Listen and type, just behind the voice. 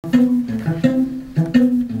Well,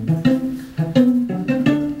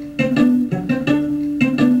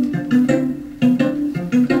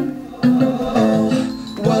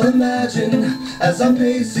 imagine as I'm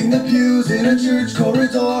pacing the pews in a church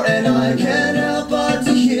corridor, and I can't help but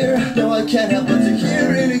to hear, no, I can't help but to hear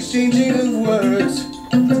an exchanging of words.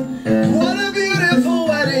 What a beautiful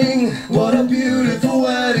wedding, what a beautiful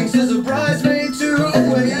wedding, says a bridesmaid to a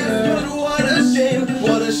waiter. But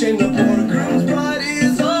what a shame the poor groom's bride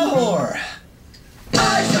is a whore.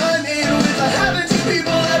 I chime in with a haven't you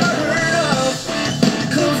people ever heard of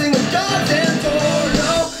closing a goddamn door?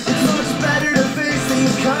 No, it's much better to face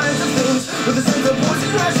these kinds of things with a sense of voice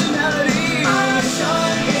and rationality. I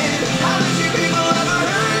chime in, haven't you people ever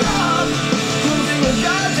heard of closing a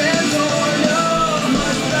goddamn door? No, it's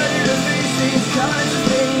much better to face these kinds of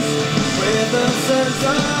things with a sense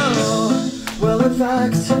of, well, in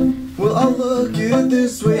fact, well, I'll look at it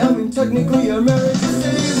this way. I mean, technically our marriage is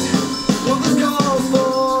saved. Well, this calls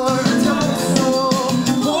for a toast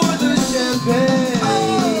for the champagne.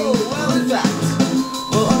 Oh, well, in fact,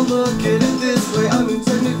 well, I'll look at it this way. I mean,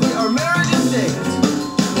 technically our marriage is saved.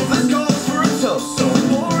 Well, this calls for a toast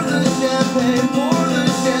for the champagne, for the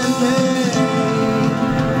champagne.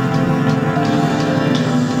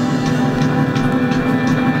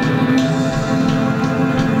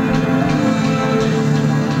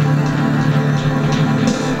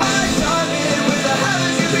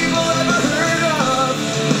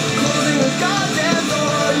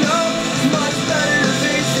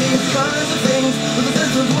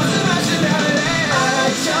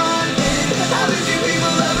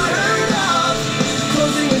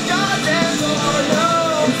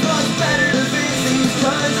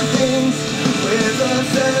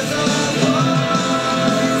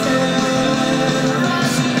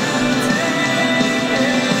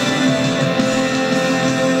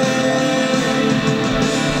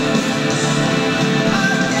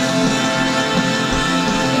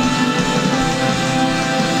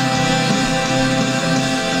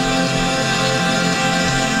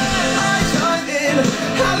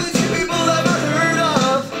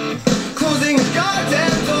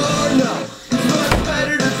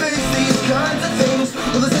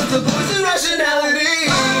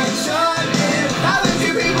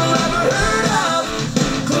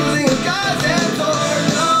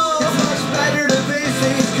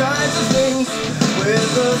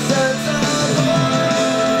 With the